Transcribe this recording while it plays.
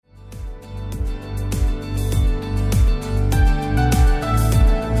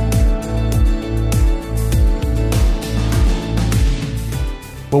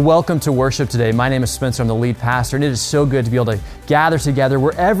Well, welcome to worship today. My name is Spencer. I'm the lead pastor, and it is so good to be able to gather together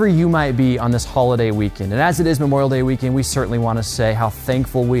wherever you might be on this holiday weekend. And as it is Memorial Day weekend, we certainly want to say how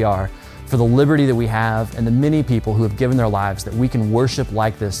thankful we are for the liberty that we have and the many people who have given their lives that we can worship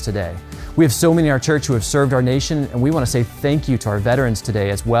like this today. We have so many in our church who have served our nation, and we want to say thank you to our veterans today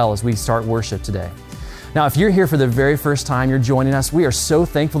as well as we start worship today. Now, if you're here for the very first time, you're joining us, we are so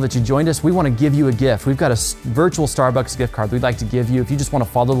thankful that you joined us. We want to give you a gift. We've got a virtual Starbucks gift card we'd like to give you. If you just want to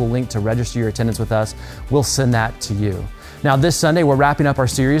follow the link to register your attendance with us, we'll send that to you. Now, this Sunday, we're wrapping up our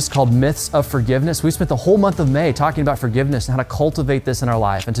series called Myths of Forgiveness. We spent the whole month of May talking about forgiveness and how to cultivate this in our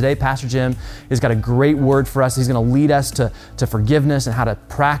life. And today, Pastor Jim has got a great word for us. He's going to lead us to forgiveness and how to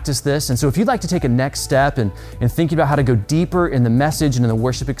practice this. And so if you'd like to take a next step in thinking about how to go deeper in the message and in the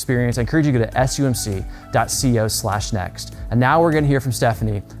worship experience, I encourage you to go to sumc.co/next. And now we're going to hear from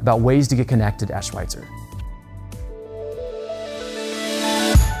Stephanie about ways to get connected at Schweitzer.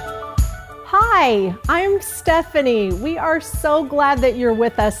 Hi, I'm Stephanie. We are so glad that you're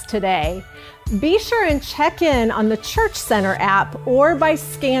with us today. Be sure and check in on the Church Center app or by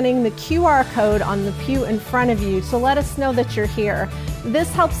scanning the QR code on the pew in front of you to let us know that you're here.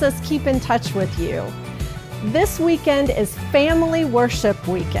 This helps us keep in touch with you. This weekend is Family Worship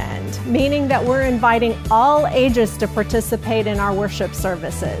Weekend, meaning that we're inviting all ages to participate in our worship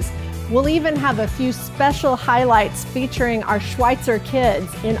services. We'll even have a few special highlights featuring our Schweitzer kids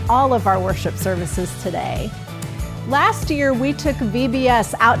in all of our worship services today. Last year, we took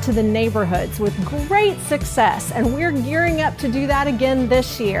VBS out to the neighborhoods with great success, and we're gearing up to do that again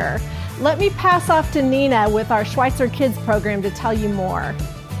this year. Let me pass off to Nina with our Schweitzer Kids program to tell you more.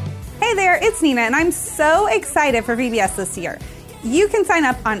 Hey there, it's Nina, and I'm so excited for VBS this year. You can sign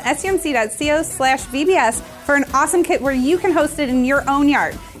up on sumc.co/VBS for an awesome kit where you can host it in your own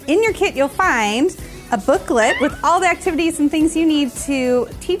yard. In your kit, you'll find a booklet with all the activities and things you need to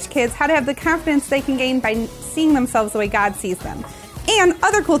teach kids how to have the confidence they can gain by seeing themselves the way God sees them. And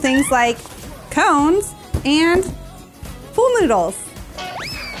other cool things like cones and pool noodles.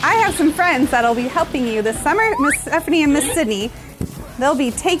 I have some friends that'll be helping you this summer, Miss Stephanie and Miss Sydney. They'll be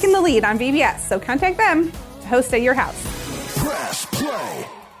taking the lead on VBS, so contact them to host at your house. Press play.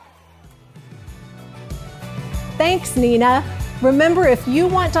 Thanks, Nina. Remember, if you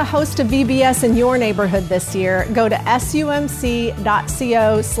want to host a VBS in your neighborhood this year, go to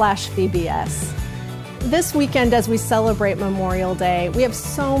sumc.co/VBS. This weekend, as we celebrate Memorial Day, we have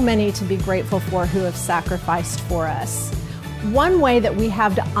so many to be grateful for who have sacrificed for us. One way that we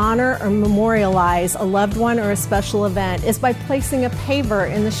have to honor or memorialize a loved one or a special event is by placing a paver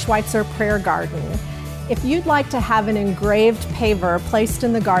in the Schweitzer Prayer Garden. If you'd like to have an engraved paver placed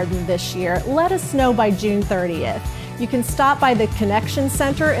in the garden this year, let us know by June 30th. You can stop by the Connection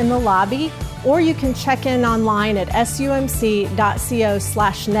Center in the lobby, or you can check in online at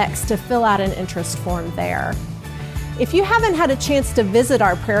sumc.co/next to fill out an interest form there. If you haven't had a chance to visit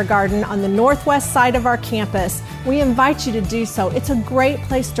our prayer garden on the northwest side of our campus, we invite you to do so. It's a great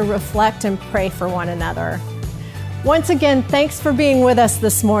place to reflect and pray for one another. Once again, thanks for being with us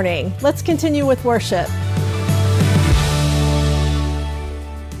this morning. Let's continue with worship.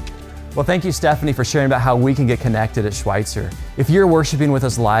 Well, thank you, Stephanie, for sharing about how we can get connected at Schweitzer. If you're worshiping with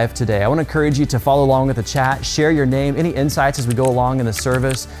us live today, I want to encourage you to follow along with the chat, share your name, any insights as we go along in the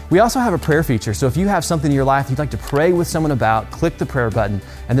service. We also have a prayer feature, so if you have something in your life you'd like to pray with someone about, click the prayer button,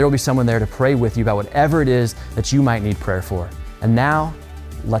 and there will be someone there to pray with you about whatever it is that you might need prayer for. And now,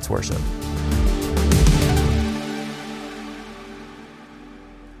 let's worship.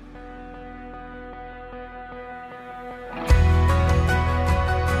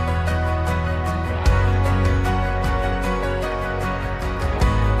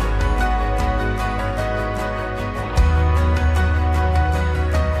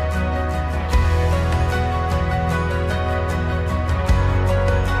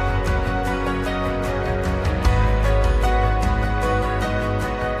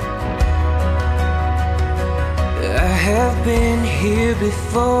 Been here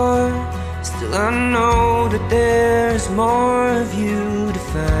before, still I know that there's more of you to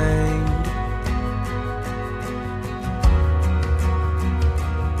find.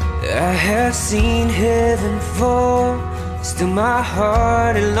 I have seen heaven fall, still my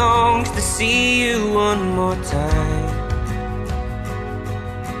heart it longs to see you one more time.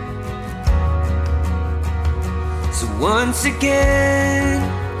 So once again,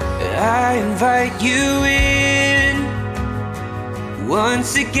 I invite you in.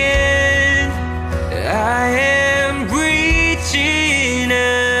 Once again, I am reaching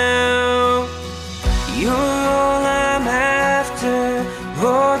out. You're all I'm after,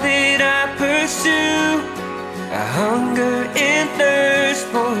 all that I pursue. I hunger and thirst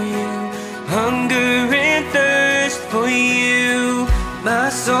for my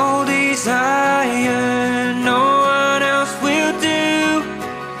soul desire, no one else will do.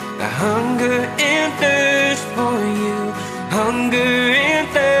 I hunger and thirst for you, hunger and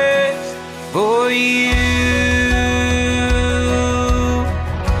thirst for you.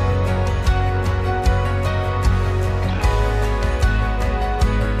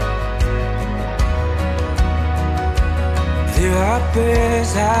 There are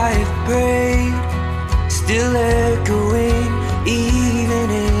prayers I have prayed, still echoing even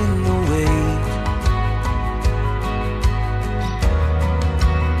in the wait.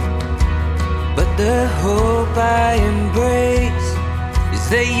 But the hope I embrace is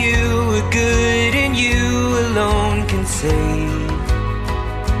that you are good and you alone can save.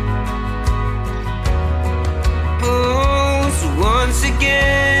 Oh, so once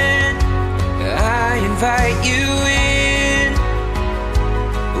again I invite you in.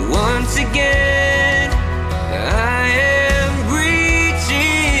 Once again I am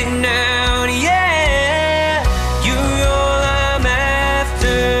reaching out, yeah. You're all I'm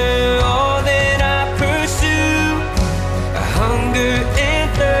after, all that I pursue. I hunger and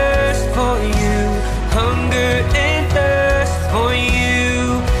thirst for you, hunger and thirst for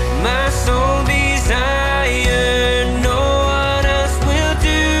you. My soul desire, no one else will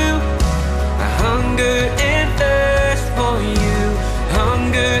do. I hunger and thirst for you,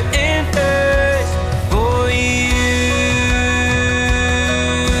 hunger and thirst for you.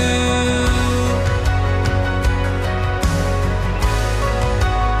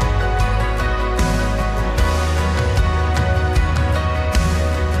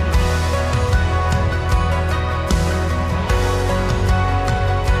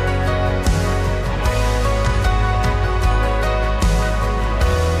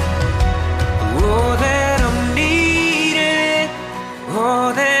 All that I'm needing,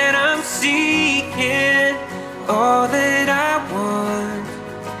 all that I'm seeking, all that I want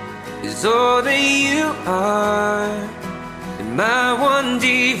is all that you are. And my one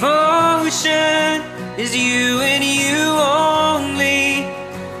devotion is you and you only.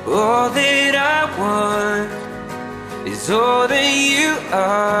 All that I want is all that you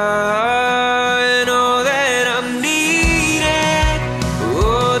are. And all that I'm needing,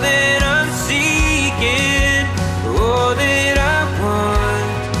 all that I'm seeking, all that I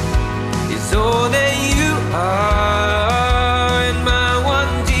want is all that you are. And my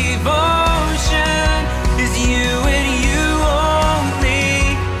one devotion is you and you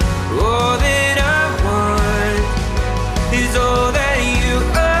only. All that I want is all that you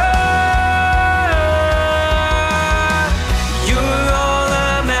are. You're all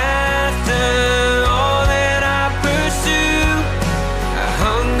I'm after, all that I pursue. I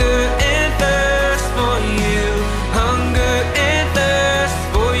hunger and thirst for you, hunger and thirst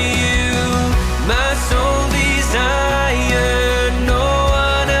for you. My soul desire, no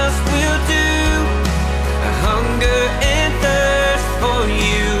one else will do. I hunger and thirst for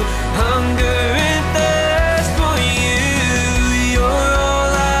you, hunger and thirst for you. You're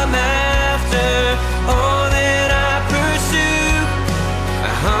all I'm after, all that I pursue.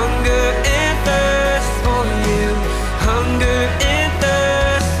 I hunger and thirst for you, hunger and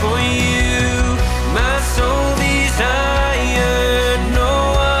thirst for you. My soul desire, no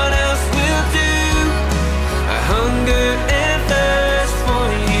one else will do. I hunger and thirst for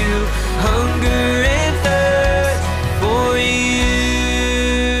you, hunger and thirst for you.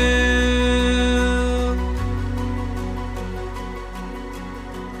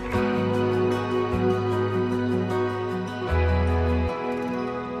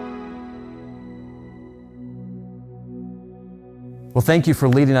 Well, thank you for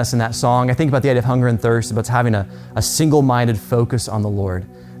leading us in that song. I think about the idea of hunger and thirst, about having a single-minded focus on the Lord.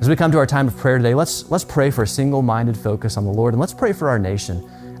 As we come to our time of prayer today, let's pray for a single-minded focus on the Lord, and let's pray for our nation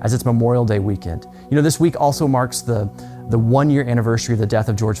as it's Memorial Day weekend. You know, this week also marks the one-year anniversary of the death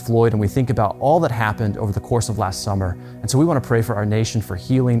of George Floyd, and we think about all that happened over the course of last summer. And so we want to pray for our nation, for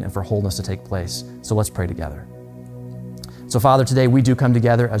healing and for wholeness to take place. So let's pray together. So Father, today we do come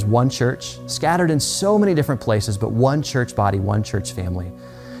together as one church, scattered in so many different places, but one church body, one church family.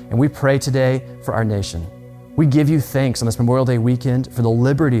 And we pray today for our nation. We give you thanks on this Memorial Day weekend for the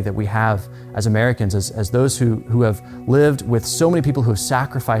liberty that we have as Americans, as those who have lived with so many people who have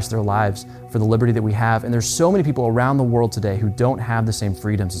sacrificed their lives for the liberty that we have. And there's so many people around the world today who don't have the same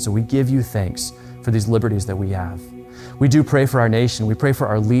freedoms. And so we give you thanks for these liberties that we have. We do pray for our nation. We pray for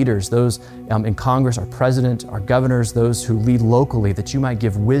our leaders, those in Congress, our president, our governors, those who lead locally, that you might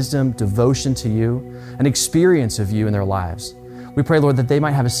give wisdom, devotion to you, an experience of you in their lives. We pray, Lord, that they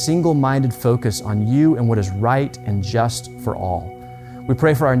might have a single-minded focus on you and what is right and just for all. We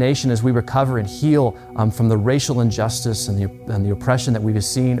pray for our nation as we recover and heal from the racial injustice and the oppression that we've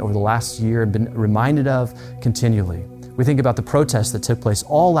seen over the last year and been reminded of continually. We think about the protests that took place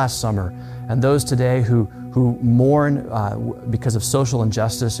all last summer and those today who mourn because of social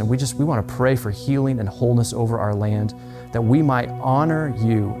injustice. And we want to pray for healing and wholeness over our land, that we might honor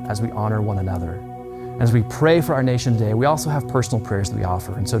you as we honor one another. And as we pray for our nation today, we also have personal prayers that we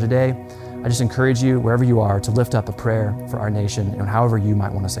offer. And so today, I just encourage you, wherever you are, to lift up a prayer for our nation and however you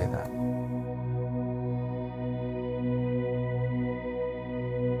might want to say that.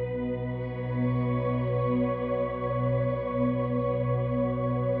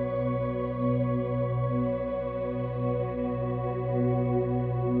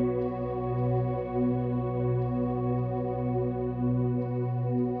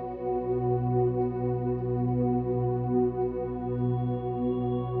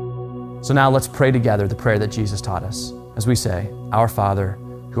 So now let's pray together the prayer that Jesus taught us as we say, Our Father,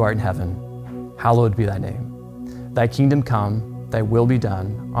 who art in heaven, hallowed be thy name. Thy kingdom come, thy will be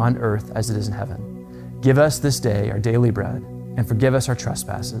done on earth as it is in heaven. Give us this day our daily bread, and forgive us our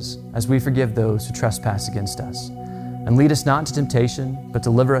trespasses as we forgive those who trespass against us. And lead us not into temptation, but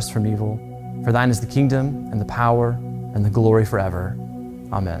deliver us from evil. For thine is the kingdom and the power and the glory forever.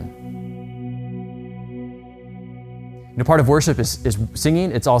 Amen. Part of worship is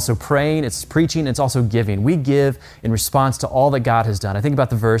singing, it's also praying, it's preaching, it's also giving. We give in response to all that God has done. I think about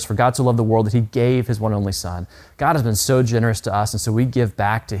the verse, for God so loved the world that he gave his one and only son. God has been so generous to us, and so we give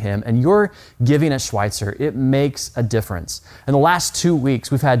back to him. And your giving at Schweitzer, it makes a difference. In the last 2 weeks,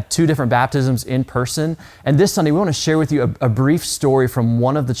 we've had 2 different baptisms in person. And this Sunday, we want to share with you a brief story from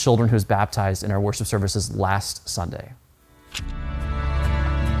one of the children who was baptized in our worship services last Sunday.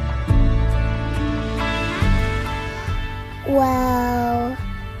 Well,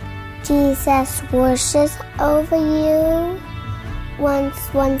 Jesus washes over you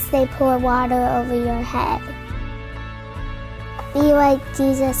once they pour water over your head. Be like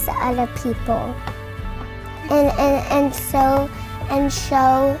Jesus to other people. And show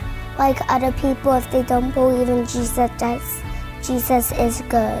like other people if they don't believe in Jesus that Jesus is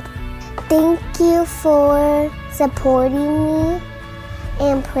good. Thank you for supporting me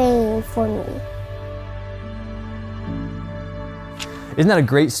and praying for me. Isn't that a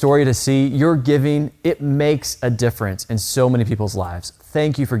great story to see? Your giving, it makes a difference in so many people's lives.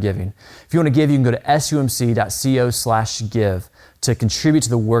 Thank you for giving. If you want to give, you can go to sumc.co/give to contribute to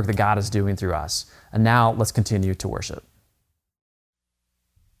the work that God is doing through us. And now let's continue to worship.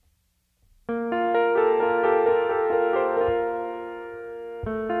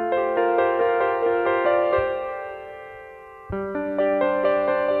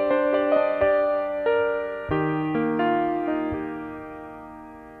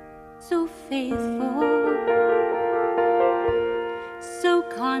 So faithful, so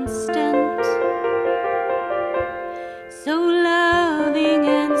constant, so loving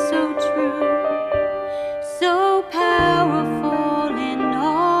and so true, so powerful.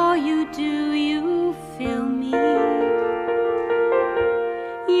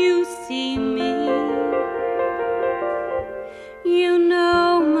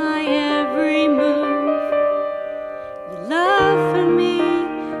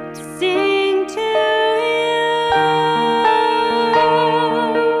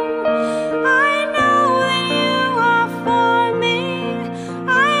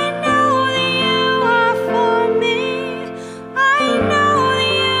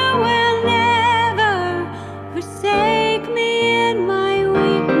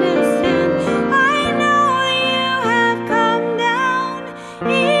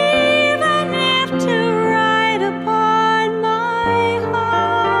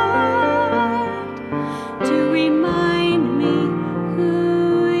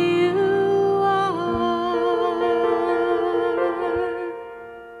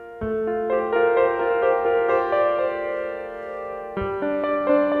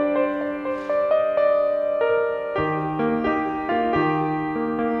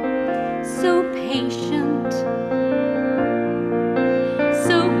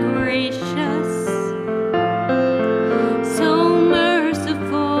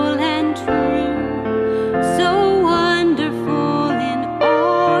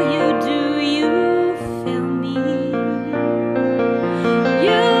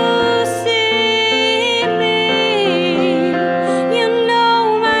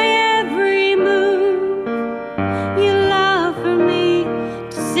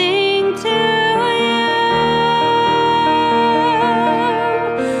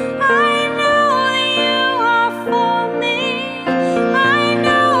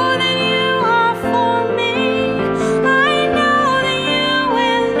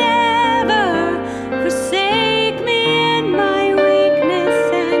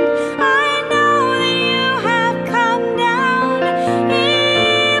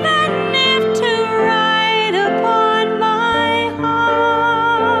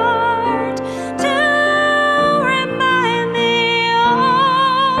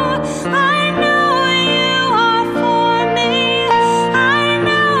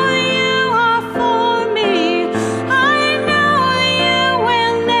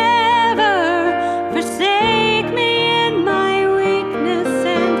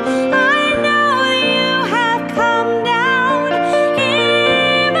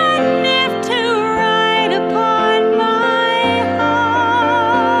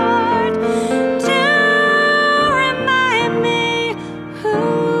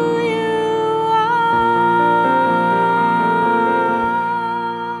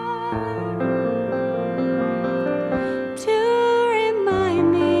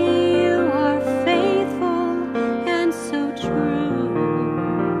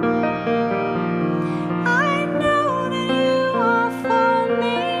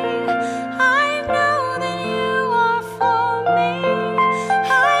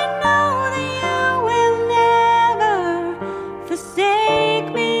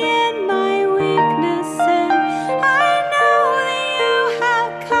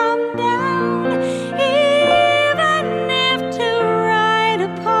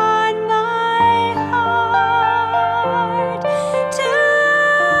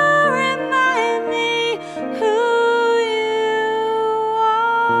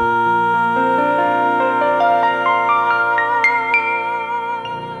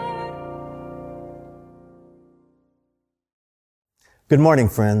 Good morning,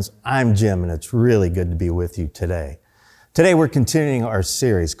 friends. I'm Jim, and it's really good to be with you today. Today, we're continuing our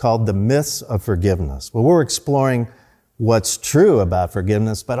series called The Myths of Forgiveness, where we're exploring what's true about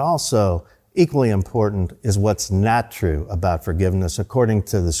forgiveness, but also equally important is what's not true about forgiveness according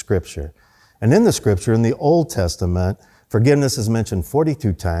to the Scripture. And in the Scripture, in the Old Testament, forgiveness is mentioned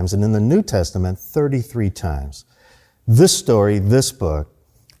 42 times, and in the New Testament, 33 times. This story, this book,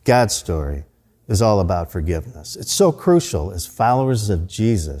 God's story, is all about forgiveness. It's so crucial as followers of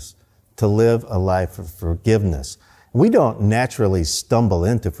Jesus to live a life of forgiveness. We don't naturally stumble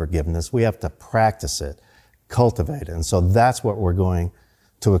into forgiveness. We have to practice it, cultivate it. And so that's what we're going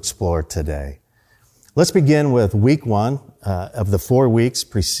to explore today. Let's begin with week 1 of the 4 weeks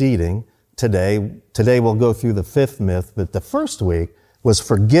preceding today. Today we'll go through the 5th myth, but the first week was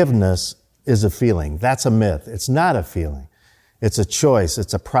forgiveness is a feeling. That's a myth. It's not a feeling. It's a choice.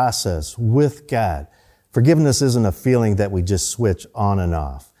 It's a process with God. Forgiveness isn't a feeling that we just switch on and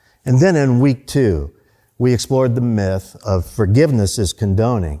off. And then in week 2, we explored the myth of forgiveness is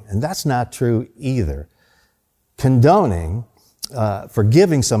condoning. And that's not true either. Condoning,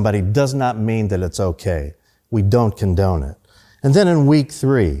 forgiving somebody does not mean that it's okay. We don't condone it. And then in week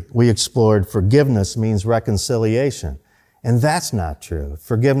 3, we explored forgiveness means reconciliation. And that's not true.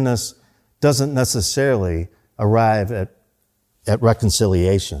 Forgiveness doesn't necessarily arrive at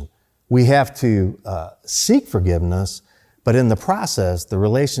reconciliation. We have to seek forgiveness, but in the process, the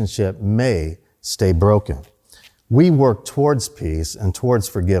relationship may stay broken. We work towards peace and towards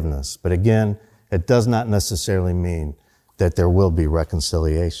forgiveness, but again, it does not necessarily mean that there will be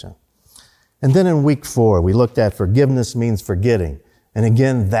reconciliation. And then in week 4, we looked at forgiveness means forgetting. And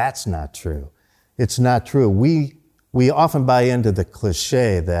again, that's not true. It's not true. We often buy into the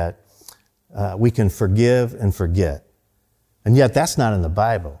cliche that we can forgive and forget. And yet that's not in the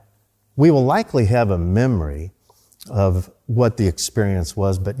Bible. We will likely have a memory of what the experience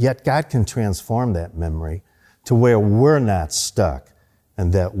was, but yet God can transform that memory to where we're not stuck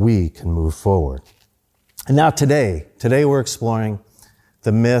and that we can move forward. And now today we're exploring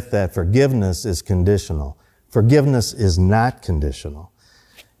the myth that forgiveness is conditional. Forgiveness is not conditional.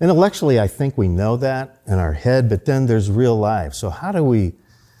 Intellectually, I think we know that in our head, but then there's real life. So how do we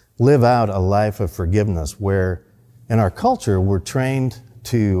live out a life of forgiveness where in our culture, we're trained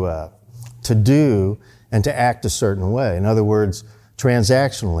to do and to act a certain way. In other words,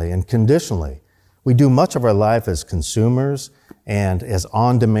 transactionally and conditionally. We do much of our life as consumers and as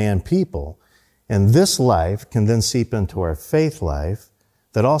on-demand people. And this life can then seep into our faith life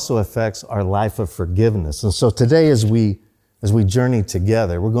that also affects our life of forgiveness. And so today, as we journey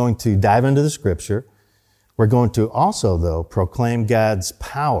together, we're going to dive into the Scripture. We're going to also, though, proclaim God's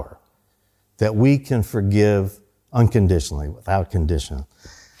power that we can forgive unconditionally, without condition.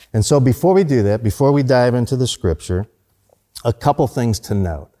 And so before we do that, before we dive into the Scripture, a couple things to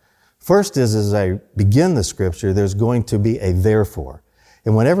note. First is, as I begin the Scripture, there's going to be a therefore.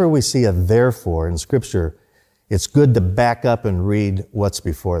 And whenever we see a therefore in Scripture, it's good to back up and read what's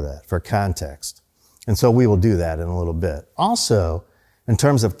before that for context. And so we will do that in a little bit. Also, in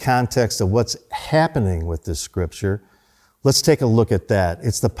terms of context of what's happening with this Scripture, let's take a look at that.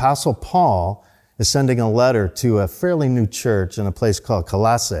 It's the Apostle Paul is sending a letter to a fairly new church in a place called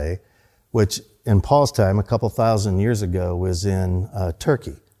Colossae, which in Paul's time, a couple thousand years ago, was in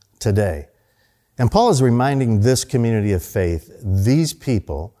Turkey today. And Paul is reminding this community of faith, these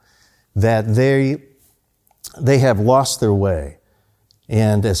people, that they have lost their way.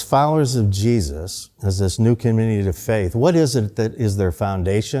 And as followers of Jesus, as this new community of faith, what is it that is their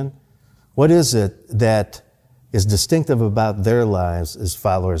foundation? What is it that is distinctive about their lives as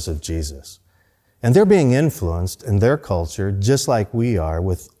followers of Jesus? And they're being influenced in their culture, just like we are,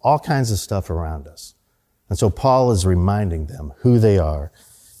 with all kinds of stuff around us. And so Paul is reminding them who they are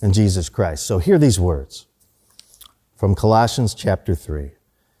in Jesus Christ. So hear these words from Colossians chapter 3.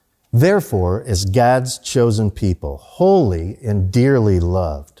 Therefore, as God's chosen people, holy and dearly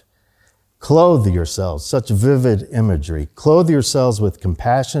loved, clothe yourselves, such vivid imagery, clothe yourselves with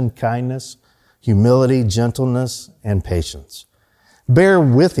compassion, kindness, humility, gentleness, and patience. Bear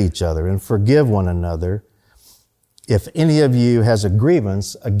with each other and forgive one another if any of you has a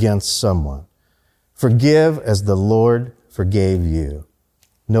grievance against someone. Forgive as the Lord forgave you.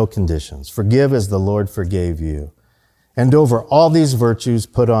 No conditions. Forgive as the Lord forgave you. And over all these virtues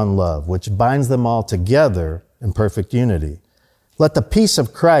put on love, which binds them all together in perfect unity. Let the peace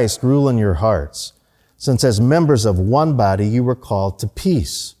of Christ rule in your hearts, since as members of one body you were called to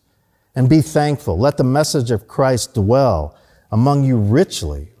peace. And be thankful. Let the message of Christ dwell among you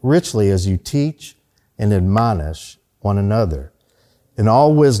richly as you teach and admonish one another in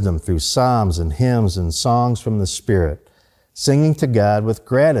all wisdom through psalms and hymns and songs from the Spirit, singing to God with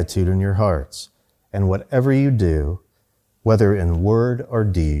gratitude in your hearts. And whatever you do, whether in word or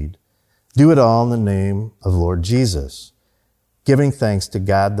deed, do it all in the name of Lord Jesus, giving thanks to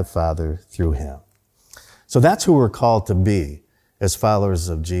God the Father through him. So that's who we're called to be as followers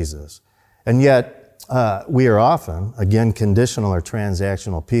of Jesus. And yet, we are often, again, conditional or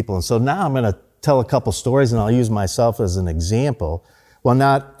transactional people. And so now I'm going to tell a couple stories, and I'll use myself as an example. While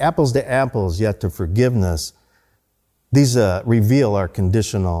not apples to apples, yet to forgiveness, these reveal our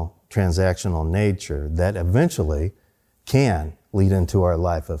conditional, transactional nature that eventually can lead into our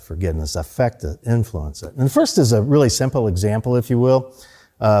life of forgiveness, affect it, influence it. And first is a really simple example, if you will,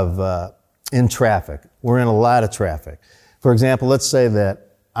 of in traffic. We're in a lot of traffic. For example, let's say that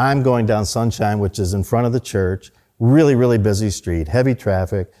I'm going down Sunshine, which is in front of the church, really, really busy street, heavy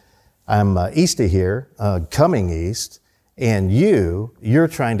traffic. I'm east of here, coming east, and you're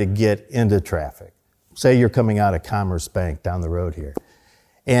trying to get into traffic. Say you're coming out of Commerce Bank down the road here.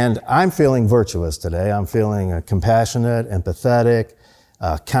 And I'm feeling virtuous today. I'm feeling compassionate, empathetic,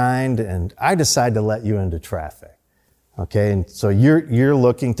 kind, and I decide to let you into traffic. Okay, and so you're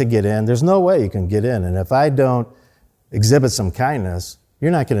looking to get in. There's no way you can get in, and if I don't exhibit some kindness,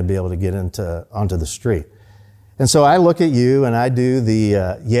 you're not going to be able to get onto the street. And so I look at you and I do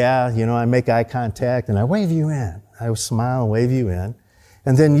I make eye contact and I wave you in. I smile and wave you in.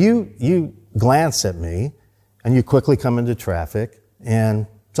 And then you glance at me and you quickly come into traffic and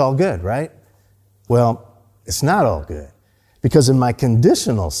it's all good, right? Well, it's not all good because in my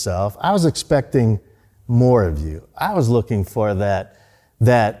conditional self, I was expecting more of you. I was looking for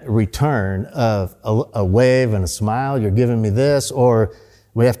that return of a wave and a smile. You're giving me this, or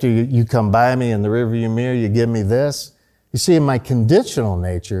after you come by me in the rearview mirror, you give me this. You see, in my conditional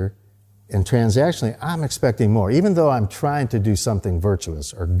nature and transactionally, I'm expecting more. Even though I'm trying to do something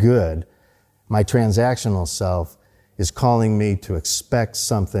virtuous or good, my transactional self is calling me to expect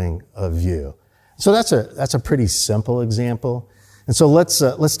something of you. So that's a pretty simple example. And so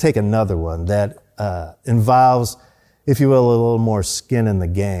let's take another one that involves, if you will, a little more skin in the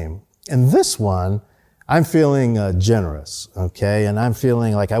game. And this one, I'm feeling generous, okay? And I'm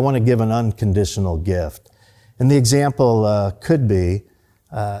feeling like I want to give an unconditional gift. And the example could be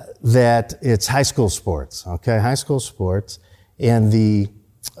that it's high school sports, okay? High school sports, and the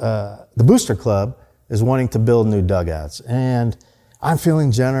booster club is wanting to build new dugouts. And I'm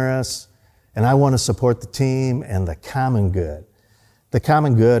feeling generous, and I want to support the team and the common good. The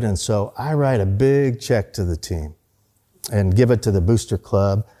common good, and so I write a big check to the team and give it to the booster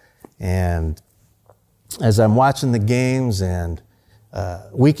club. And as I'm watching the games and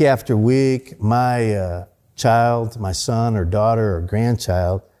week after week, my child, my son or daughter or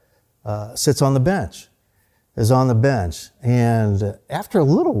grandchild sits on the bench, is on the bench. And after a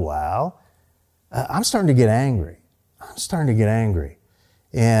little while, I'm starting to get angry.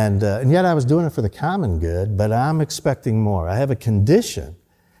 And yet I was doing it for the common good, but I'm expecting more. I have a condition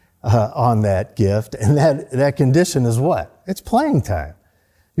on that gift, and that condition is what? It's playing time.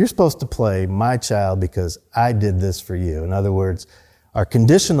 You're supposed to play my child because I did this for you. In other words, our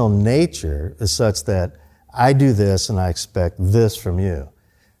conditional nature is such that I do this and I expect this from you.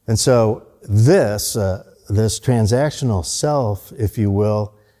 And so this transactional self, if you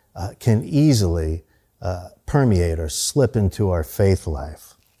will, can easily permeate or slip into our faith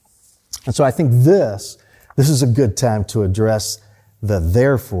life. And so I think this is a good time to address the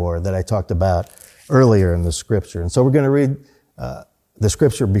therefore that I talked about earlier in the scripture. And so we're going to read the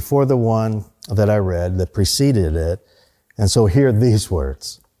scripture before the one that I read that preceded it. And so hear these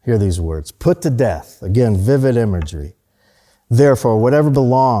words. Put to death, again, vivid imagery. Therefore, whatever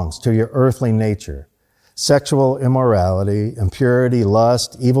belongs to your earthly nature, sexual immorality, impurity,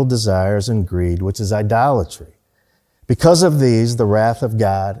 lust, evil desires, and greed, which is idolatry. Because of these, the wrath of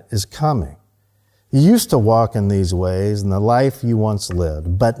God is coming. You used to walk in these ways in the life you once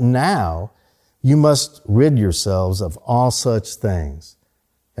lived, but now you must rid yourselves of all such things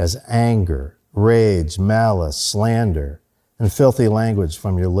as anger, rage, malice, slander, and filthy language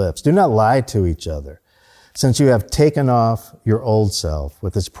from your lips. Do not lie to each other, since you have taken off your old self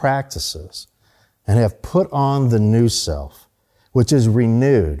with its practices and have put on the new self, which is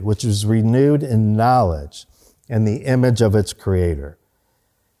renewed in knowledge and the image of its creator.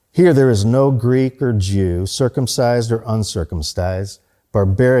 Here there is no Greek or Jew, circumcised or uncircumcised,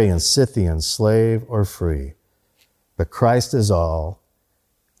 barbarian, Scythian, slave or free, but Christ is all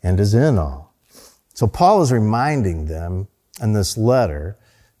and is in all. So Paul is reminding them in this letter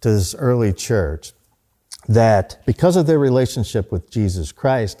to this early church that because of their relationship with Jesus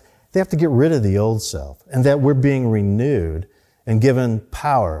Christ, they have to get rid of the old self, and that we're being renewed and given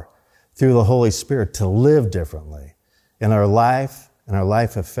power through the Holy Spirit to live differently in our life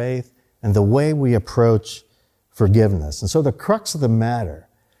of faith, and the way we approach forgiveness. And so the crux of the matter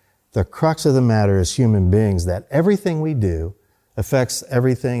as human beings, that everything we do affects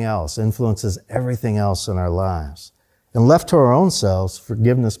everything else, influences everything else in our lives. And left to our own selves,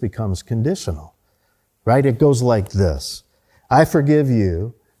 forgiveness becomes conditional, right? It goes like this. I forgive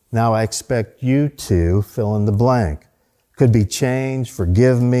you. Now I expect you to fill in the blank. Could be change,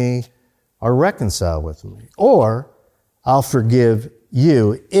 forgive me, or reconcile with me. Or I'll forgive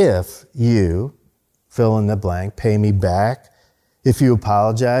you if you fill in the blank, pay me back. If you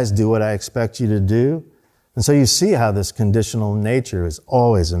apologize, do what I expect you to do. And so you see how this conditional nature is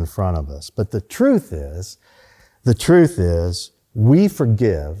always in front of us. But the truth is, we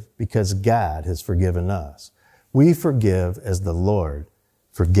forgive because God has forgiven us. We forgive as the Lord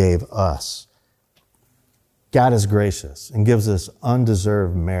forgave us. God is gracious and gives us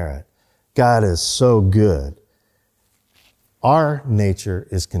undeserved merit. God is so good. Our nature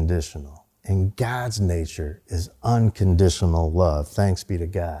is conditional, and God's nature is unconditional love. Thanks be to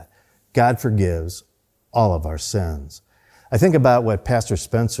God. God forgives all of our sins. I think about what Pastor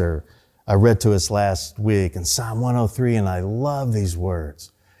Spencer read to us last week in Psalm 103, and I love these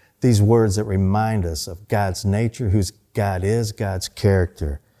words that remind us of God's nature, who God is, God's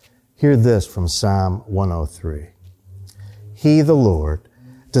character. Hear this from Psalm 103. He, the Lord,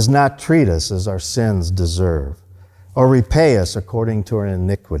 does not treat us as our sins deserve, or repay us according to our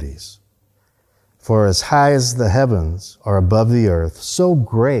iniquities. For as high as the heavens are above the earth, so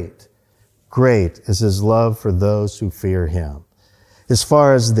great is his love for those who fear him. As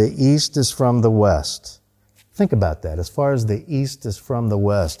far as the east is from the west. Think about that. As far as the east is from the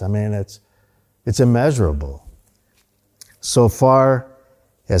west. I mean, it's immeasurable. So far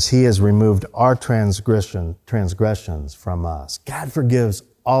as he has removed our transgressions from us. God forgives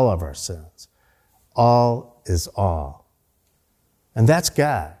all of our sins. All is all. And that's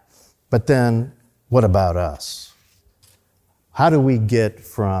God. But then, what about us? How do we get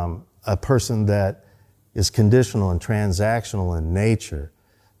from a person that is conditional and transactional in nature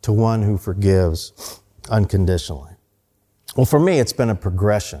to one who forgives unconditionally? Well, for me, it's been a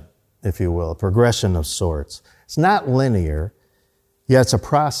progression, if you will, a progression of sorts. It's not linear, yet it's a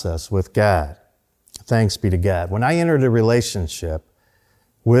process with God. Thanks be to God. When I entered a relationship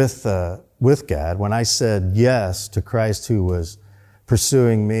with God, when I said yes to Christ who was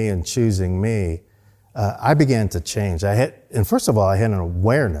pursuing me and choosing me, I began to change. First of all, I had an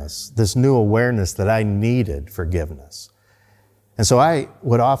awareness, this new awareness that I needed forgiveness. And so I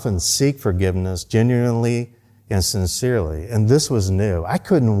would often seek forgiveness genuinely and sincerely. And this was new. I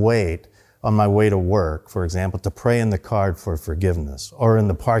couldn't wait on my way to work, for example, to pray in the car for forgiveness, or in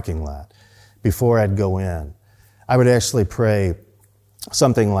the parking lot before I'd go in. I would actually pray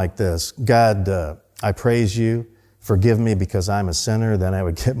something like this: God, I praise you, forgive me because I'm a sinner. Then I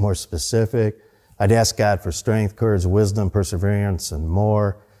would get more specific. I'd ask God for strength, courage, wisdom, perseverance, and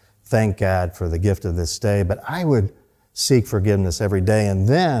more. Thank God for the gift of this day. But I would seek forgiveness every day. And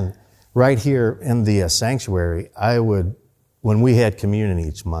then, right here in the sanctuary, when we had communion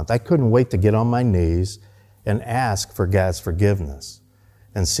each month, I couldn't wait to get on my knees and ask for God's forgiveness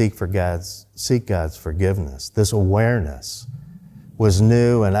and seek God's forgiveness. This awareness was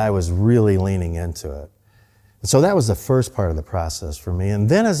new, and I was really leaning into it. And so that was the first part of the process for me. And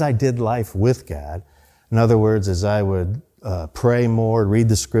then as I did life with God, in other words, as I would pray more, read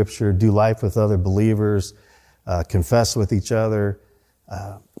the scripture, do life with other believers, confess with each other,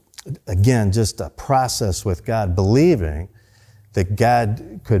 again, just a process with God, believing that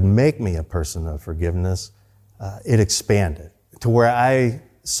God could make me a person of forgiveness, it expanded to where I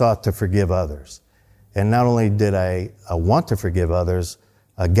sought to forgive others. And not only did I want to forgive others,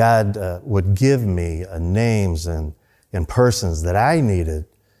 God would give me names and persons that I needed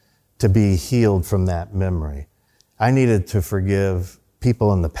to be healed from that memory. I needed to forgive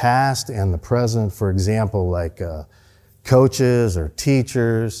people in the past and the present, for example, like coaches or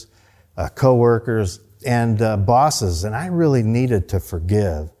teachers, co-workers, and bosses. And I really needed to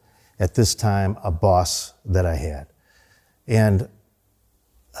forgive, at this time, a boss that I had. And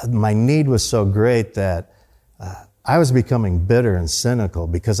my need was so great that I was becoming bitter and cynical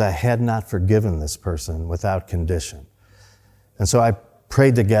because I had not forgiven this person without condition. And so I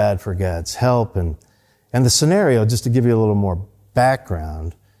prayed to God for God's help. And the scenario, just to give you a little more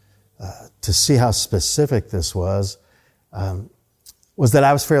background, to see how specific this was that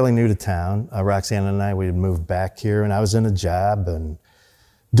I was fairly new to town. Roxanne and I, we had moved back here, and I was in a job and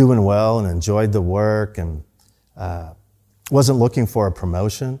doing well and enjoyed the work and wasn't looking for a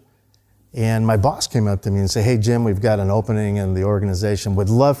promotion. And my boss came up to me and said, "Hey, Jim, we've got an opening in the organization. Would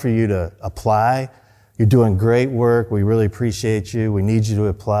love for you to apply. You're doing great work. We really appreciate you. We need you to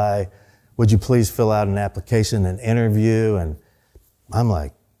apply. Would you please fill out an application and interview? And I'm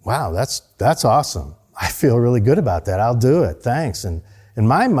like, wow, that's awesome. I feel really good about that. I'll do it. Thanks. And in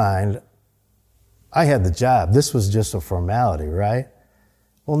my mind, I had the job. This was just a formality, right?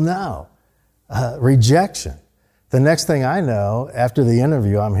 Well, no. Rejection. The next thing I know, after the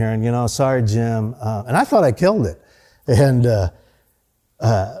interview, I'm hearing, sorry, Jim. And I thought I killed it. And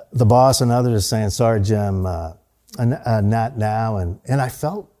the boss and others are saying, sorry, Jim, not now. And I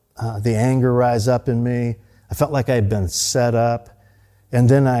felt the anger rise up in me. I felt like I had been set up. And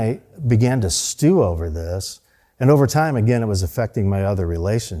then I began to stew over this. And over time, again, it was affecting my other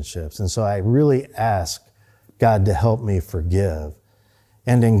relationships. And so I really asked God to help me forgive.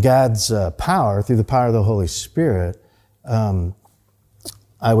 And in God's power, through the power of the Holy Spirit,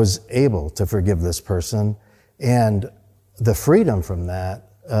 I was able to forgive this person. And the freedom from that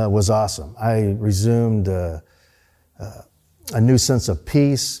was awesome. I resumed a new sense of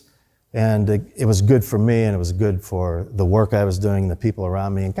peace. And it was good for me, and it was good for the work I was doing, the people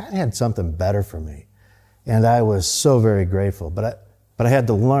around me. And God had something better for me. And I was so very grateful. But I had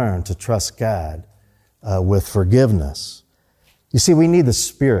to learn to trust God with forgiveness. You see, we need the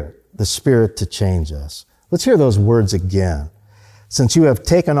Spirit to change us. Let's hear those words again. Since you have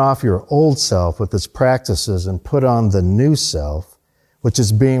taken off your old self with its practices and put on the new self, which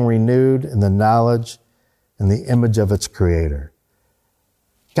is being renewed in the knowledge and the image of its Creator.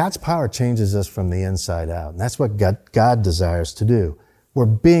 God's power changes us from the inside out, and that's what God desires to do. We're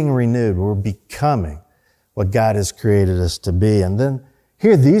being renewed. We're becoming what God has created us to be. And then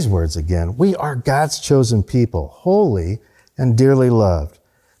hear these words again. We are God's chosen people, holy and dearly loved,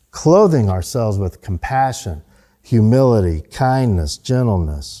 clothing ourselves with compassion, humility, kindness,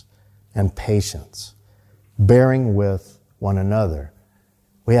 gentleness, and patience, bearing with one another.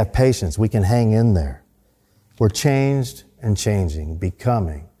 We have patience. We can hang in there. We're changed and changing,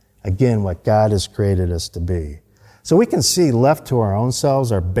 becoming, again, what God has created us to be. So we can see, left to our own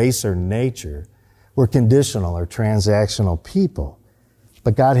selves, our baser nature, we're conditional or transactional people.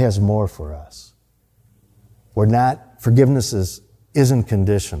 But God has more for us. Forgiveness isn't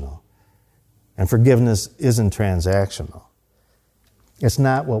conditional. And forgiveness isn't transactional. It's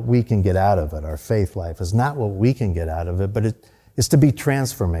not what we can get out of it. Our faith life is not what we can get out of it, but it's to be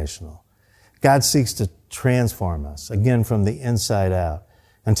transformational. God seeks to transform us, again, from the inside out,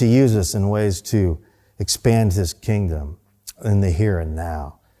 and to use us in ways to expand His kingdom in the here and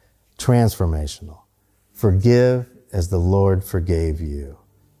now. Transformational. Forgive as the Lord forgave you.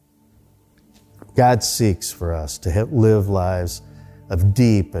 God seeks for us to live lives of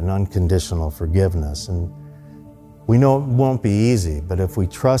deep and unconditional forgiveness. And we know it won't be easy, but if we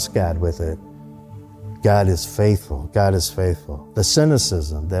trust God with it, God is faithful. God is faithful. The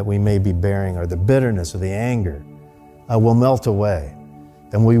cynicism that we may be bearing, or the bitterness or the anger, will melt away.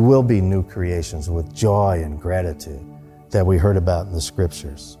 And we will be new creations with joy and gratitude that we heard about in the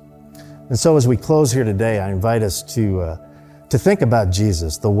Scriptures. And so as we close here today, I invite us to think about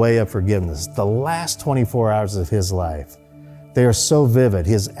Jesus, the way of forgiveness, the last 24 hours of His life. They are so vivid.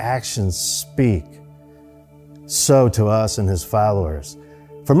 His actions speak so to us and His followers.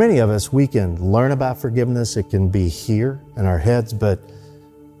 For many of us, we can learn about forgiveness. It can be here in our heads, but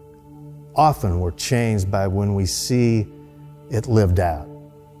often we're changed by when we see it lived out.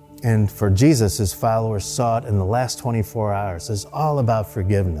 And for Jesus, His followers saw it in the last 24 hours. It's all about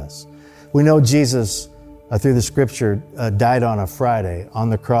forgiveness. We know Jesus, through the Scripture, died on a Friday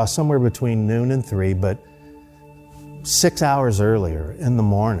on the cross, somewhere between noon and 3, but 6 hours earlier in the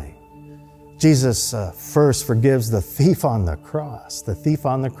morning. Jesus first forgives the thief on the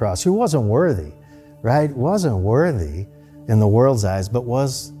cross, who wasn't worthy, right? Wasn't worthy in the world's eyes, but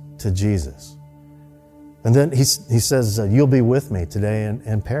was to Jesus. And then he says, you'll be with me today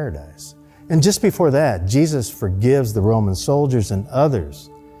in paradise. And just before that, Jesus forgives the Roman soldiers and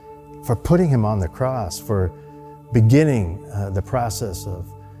others for putting Him on the cross, for beginning the process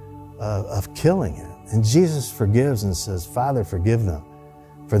of killing Him. And Jesus forgives and says, Father, forgive them,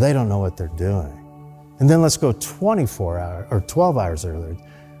 for they don't know what they're doing. And then let's go 24 hours or 12 hours earlier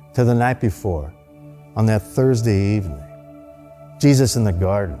to the night before, on that Thursday evening. Jesus in the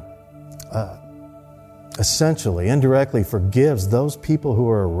garden essentially, indirectly forgives those people who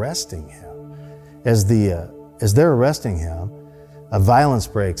are arresting Him. As they're arresting Him, violence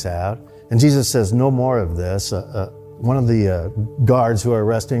breaks out, and Jesus says, no more of this. One of the guards who are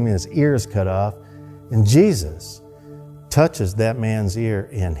arresting Him, his ear is cut off, and Jesus touches that man's ear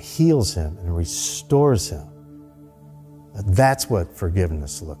and heals him and restores him. That's what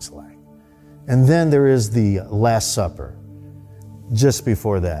forgiveness looks like. And then there is the Last Supper, just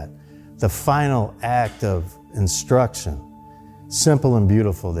before that. the final act of instruction, simple and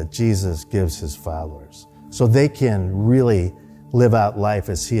beautiful, that Jesus gives his followers so they can really live out life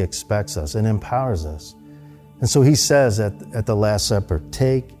as he expects us and empowers us. And so he says at the Last Supper,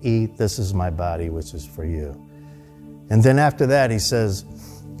 take, eat, this is my body, which is for you. And then after that, he says,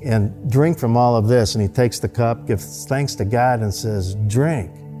 and drink from all of this. And he takes the cup, gives thanks to God, and says,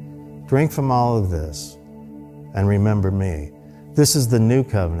 drink from all of this, and remember me. This is the new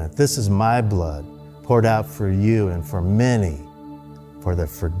covenant. This is my blood poured out for you and for many for the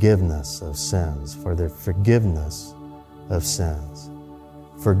forgiveness of sins, for the forgiveness of sins.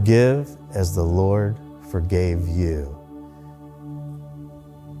 Forgive as the Lord forgave you.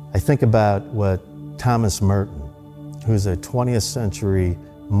 I think about what Thomas Merton, who's a 20th century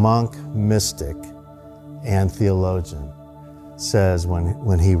monk, mystic, and theologian, says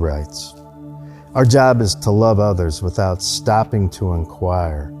when he writes, our job is to love others without stopping to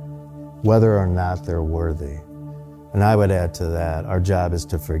inquire whether or not they're worthy. And I would add to that, our job is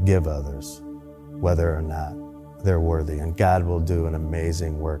to forgive others whether or not they're worthy. And God will do an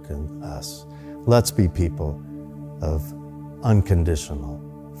amazing work in us. Let's be people of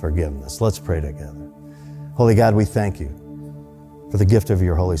unconditional forgiveness. Let's pray together. Holy God, we thank you for the gift of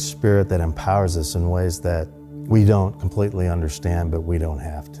your Holy Spirit that empowers us in ways that we don't completely understand, but we don't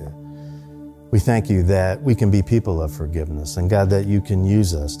have to. We thank you that we can be people of forgiveness, and God, that you can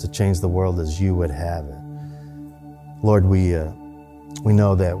use us to change the world as you would have it. Lord, we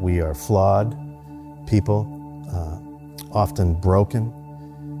know that we are flawed people, often broken,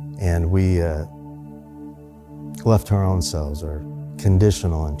 and we left to our own selves are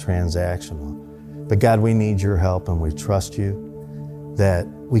conditional and transactional. But God, we need your help, and we trust you that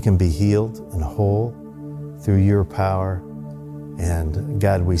we can be healed and whole through your power. And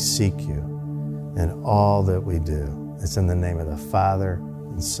God, we seek you in all that we do. It's in the name of the Father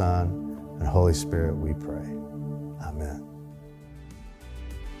and Son and Holy Spirit we pray. Amen.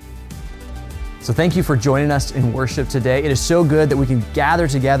 So thank you for joining us in worship today. It is so good that we can gather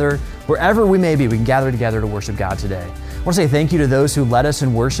together wherever we may be. We can gather together to worship God today. I want to say thank you to those who led us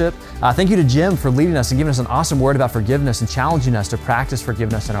in worship. Thank you to Jim for leading us and giving us an awesome word about forgiveness and challenging us to practice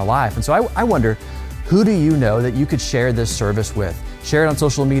forgiveness in our life. And so I wonder, who do you know that you could share this service with? Share it on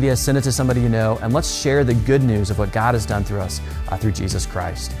social media, send it to somebody you know, and let's share the good news of what God has done through us through Jesus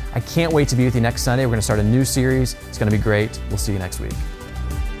Christ. I can't wait to be with you next Sunday. We're going to start a new series. It's going to be great. We'll see you next week.